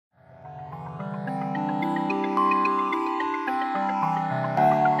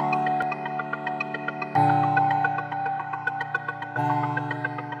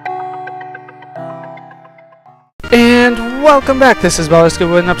welcome back. This is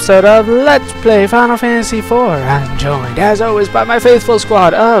Ballisco with an episode of Let's Play Final Fantasy IV. I'm joined, as always, by my faithful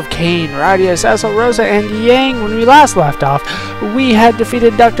squad of Kane, Radia, Cecil, Rosa, and Yang. When we last left off, we had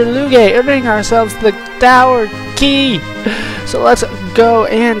defeated Dr. Luge, earning ourselves the tower key. So let's go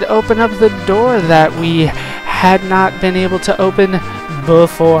and open up the door that we had not been able to open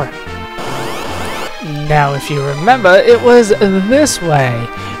before. Now, if you remember, it was this way.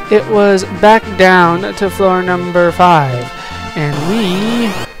 It was back down to floor number 5. And we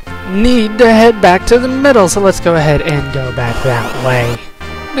need to head back to the middle. So let's go ahead and go back that way.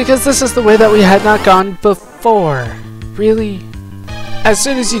 Because this is the way that we had not gone before. Really? As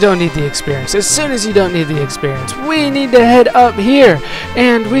soon as you don't need the experience. As soon as you don't need the experience. We need to head up here.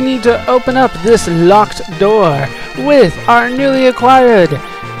 And we need to open up this locked door with our newly acquired,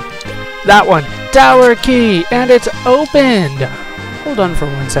 that one, tower key. And it's opened. Hold on for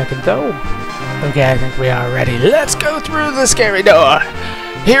 1 second, though. Okay, I think we are ready. Let's go through the scary door.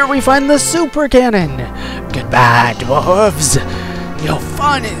 Here we find the super cannon. Goodbye, dwarves. Your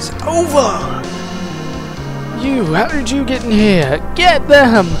fun is over. How did you get in here? Get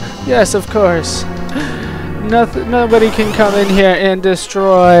them! Yes, of course. Nobody can come in here and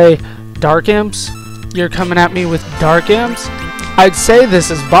destroy dark imps. You're coming at me with dark imps? I'd say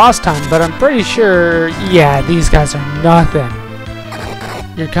this is boss time, but I'm pretty sure, yeah, these guys are nothing.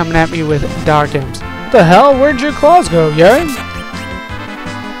 You're coming at me with dark imps. What the hell? Where'd your claws go, Yang?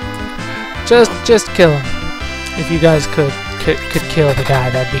 Just kill him. If you guys could kill the guy,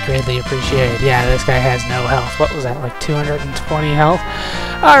 that'd be greatly appreciated. Yeah, this guy has no health. What was that, like 220 health?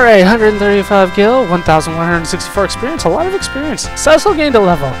 Alright, 135 kill, 1,164 experience. A lot of experience. Cecil gained a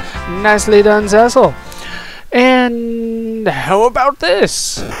level. Nicely done, Cecil. And how about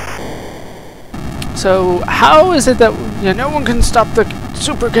this? So, how is it that no one can stop the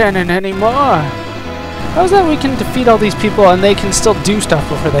super cannon anymore? How is that we can defeat all these people and they can still do stuff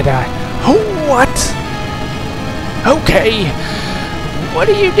before they die? Oh, what? Okay. What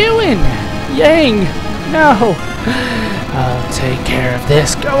are you doing? Yang, no. I'll take care of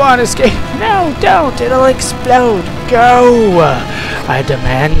this. Go on, escape. No, don't. It'll explode. Go. I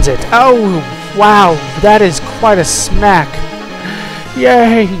demand it. Oh, wow. That is quite a smack.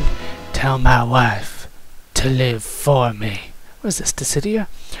 Yang, tell my wife to live for me. What is this, Dissidia?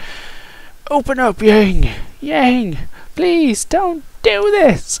 Open up, Yang! Yang! Please, don't do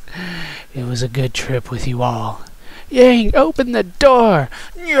this! It was a good trip with you all. Yang, open the door!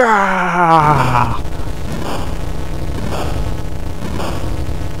 Yeah!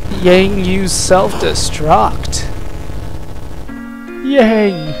 Yang used self-destruct.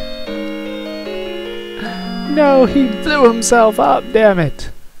 Yang! No, he blew himself up, damn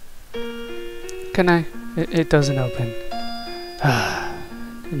it! Can I? It doesn't open.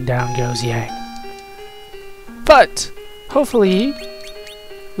 And down goes Yang. But hopefully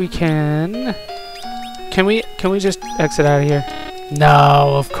we can. Can we just exit out of here?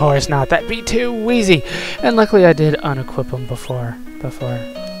 No, of course not. That'd be too easy. And luckily I did unequip him before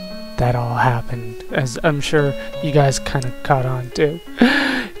that all happened, as I'm sure you guys kind of caught on to.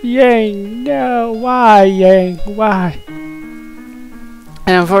 Yang, no, why, Yang, why?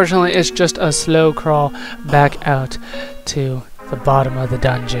 And unfortunately, it's just a slow crawl back out to the bottom of the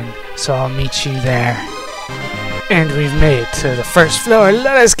dungeon. So I'll meet you there. And we've made it to the first floor.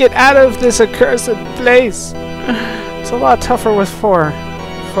 Let us get out of this accursed place. It's a lot tougher with foreign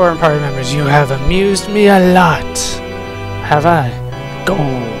party members. You have amused me a lot. Have I? Go,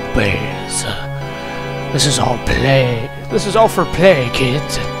 bears. This is all play. This is all for play,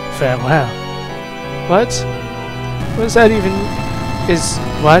 kids. Farewell. What? What does that even... is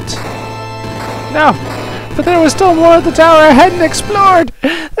what? No! But there was still more of the tower I hadn't explored!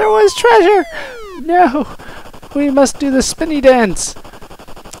 There was treasure! No! We must do the spinny dance!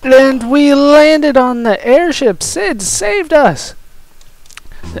 And we landed on the airship! Sid saved us!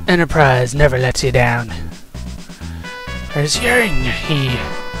 The Enterprise never lets you down. There's Yang!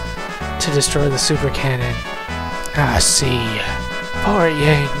 To destroy the super cannon. I see. Poor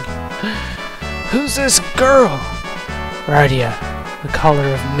Yang. Who's this girl? Radia. The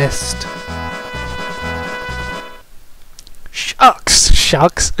color of mist. Shucks!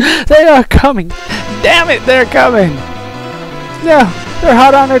 Shucks! They are coming! Damn it, they're coming! No! They're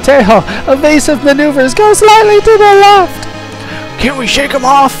hot on their tail! Evasive maneuvers! Go slightly to the left! Can we shake them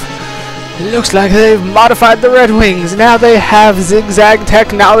off? It looks like they've modified the Red Wings. Now they have zigzag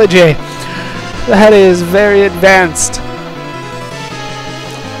technology. That is very advanced.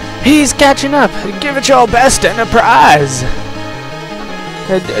 He's catching up! Give it your best, Enterprise!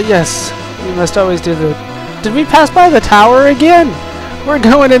 Yes, we must always do the... Did we pass by the tower again? We're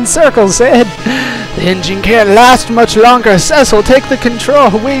going in circles, Sid! The engine can't last much longer. Cecil, take the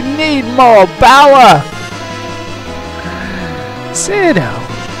control. We need more power. Sid,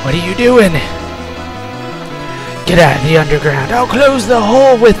 what are you doing? Get out of the underground. I'll close the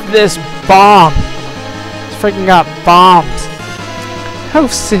hole with this bomb. It's freaking got bombs. Oh,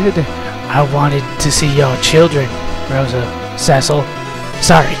 Sid. I wanted to see your children, Rosa, Cecil.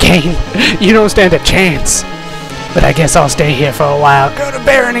 Sorry, Kane. You don't stand a chance. But I guess I'll stay here for a while. Go to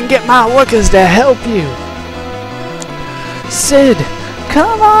Baron and get my workers to help you. Sid,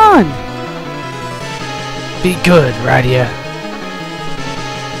 come on. Be good, Radia.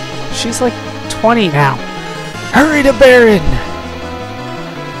 She's like 20 now. Hurry to Baron.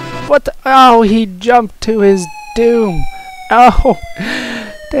 What the? Oh, he jumped to his doom. Oh,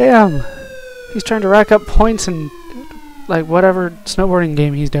 damn. He's trying to rack up points in, like, whatever snowboarding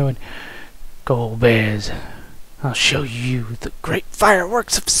game he's doing. Go Bears. I'll show you the great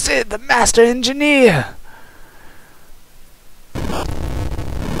fireworks of Sid, the master engineer.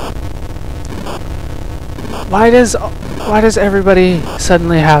 Why does everybody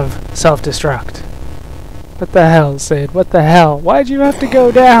suddenly have self-destruct? What the hell, Sid? What the hell? Why'd you have to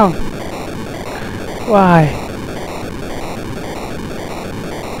go down? Why?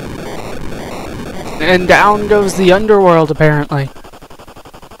 And down goes the underworld, apparently.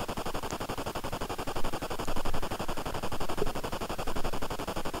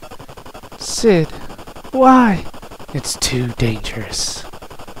 Sid, why? It's too dangerous.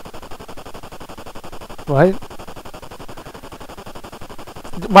 What?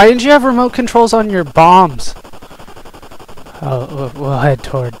 Why didn't you have remote controls on your bombs? Oh, we'll head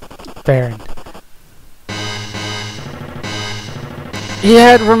toward Baron. He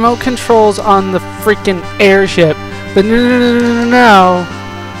had remote controls on the freaking airship, but no.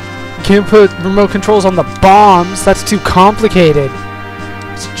 Can't put remote controls on the bombs. That's too complicated.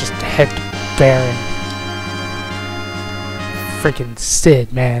 Let's just head to Baron. Freaking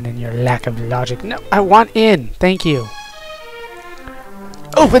Sid, man, and your lack of logic. No, I want in. Thank you.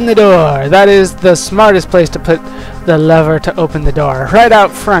 Open the door. That is the smartest place to put the lever to open the door. Right out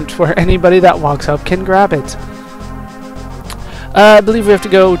front where anybody that walks up can grab it. I believe we have to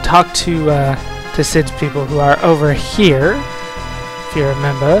go talk to Sid's people who are over here, if you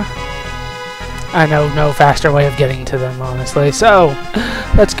remember. I know no faster way of getting to them, honestly. So,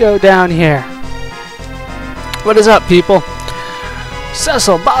 let's go down here. What is up, people?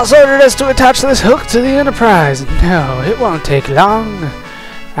 Cecil, boss ordered us to attach this hook to the Enterprise. No, it won't take long.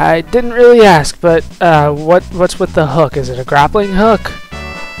 I didn't really ask, but what's with the hook? Is it a grappling hook?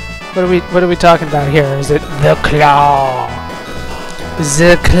 What are we talking about here? Is it the claw?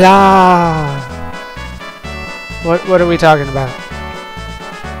 The claw. What are we talking about?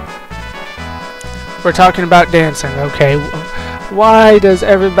 We're talking about dancing, okay? Why does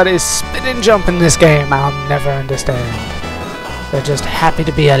everybody spin and jump in this game? I'll never understand. They're just happy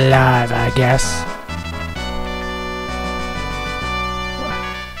to be alive, I guess.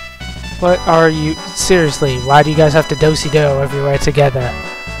 What are you... Seriously, why do you guys have to do-si-do everywhere together?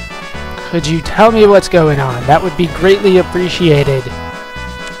 Could you tell me what's going on? That would be greatly appreciated.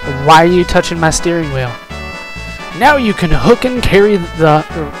 Why are you touching my steering wheel? Now you can hook and carry the...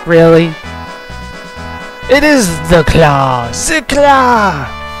 Really? It is the claw! The claw!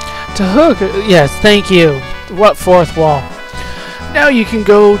 To hook... Yes, thank you. What fourth wall? Now you can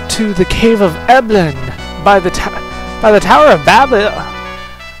go to the Cave of Eblin by the Tower of Bab-il.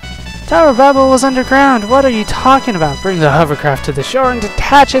 Tower of Bab-il was underground. What are you talking about? Bring the hovercraft to the shore and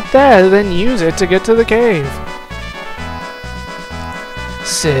detach it there, then use it to get to the cave.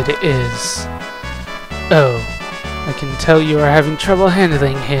 Sid is... Oh, I can tell you are having trouble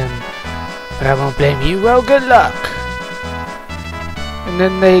handling him, but I won't blame you. Well, good luck. And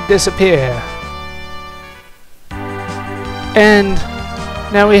then they disappear. And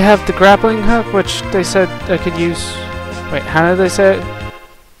now we have the grappling hook, which they said I could use... Wait, how did they say it?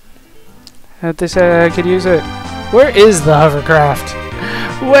 How did they say I could use it? Where is the hovercraft?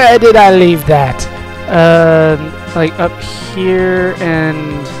 Where did I leave that? Like up here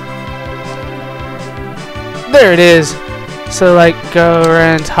and... There it is! So like go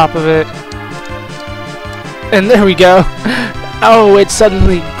right on top of it. And there we go! Oh, it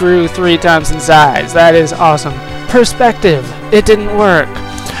suddenly grew 3 times in size. That is awesome. Perspective. It didn't work.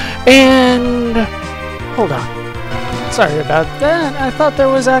 And... Hold on. Sorry about that. I thought there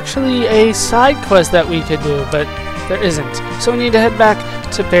was actually a side quest that we could do, but there isn't. So we need to head back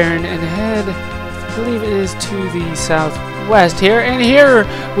to Baron and head, I believe it is to the southwest here. And here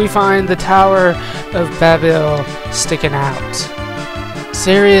we find the Tower of Bab-il sticking out.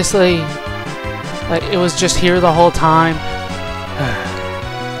 Seriously? Like, it was just here the whole time?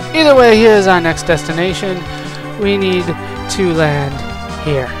 Either way, here is our next destination. We need to land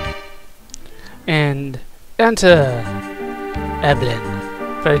here. And enter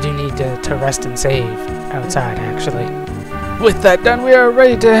Eblin. But I do need to rest and save outside, actually. With that done, we are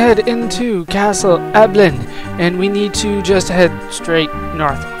ready to head into Castle Eblin. And we need to just head straight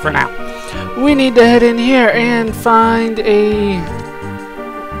north for now. We need to head in here and find a...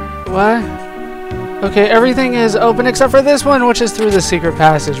 What? Okay, everything is open except for this one, which is through the secret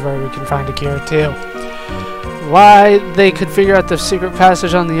passage where we can find a cure too. Why they could figure out the secret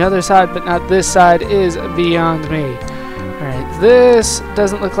passage on the other side but not this side is beyond me. Alright, this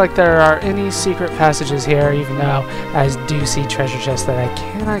doesn't look like there are any secret passages here, even though I do see treasure chests that I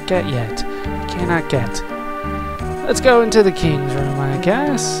cannot get yet. I cannot get. Let's go into the king's room, I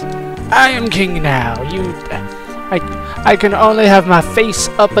guess. I am king now. I can only have my face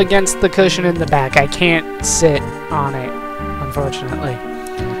up against the cushion in the back. I can't sit on it, unfortunately.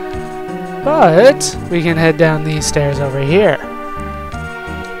 But we can head down these stairs over here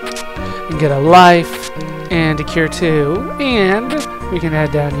and get a life and a cure too, and we can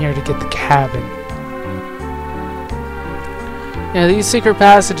head down here to get the cabin. Yeah, these secret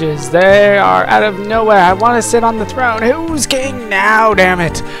passages, they are out of nowhere. I want to sit on the throne. Who's king now, damn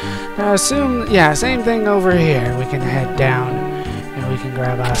it? Now assume, yeah, same thing over here. We can head down and we can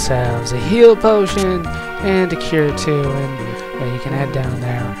grab ourselves a heal potion and a cure too, and yeah, you can head down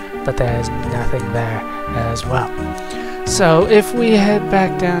there, but there's nothing there as well. So if we head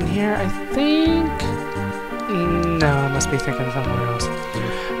back down here, I think... No, I must be thinking somewhere else.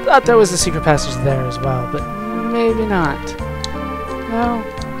 Thought there was a secret passage there as well, but maybe not. No,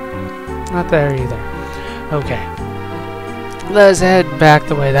 not there either. Okay. Let's head back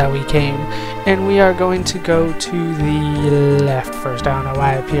the way that we came, and we are going to go to the left first. I don't know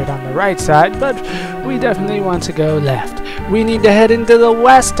why I appeared on the right side, but we definitely want to go left. We need to head into the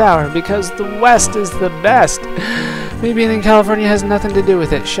west tower, because the west is the best. Me being in California has nothing to do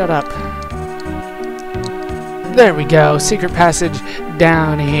with it. Shut up. There we go. Secret passage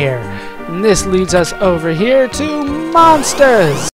down here. And this leads us over here to monsters.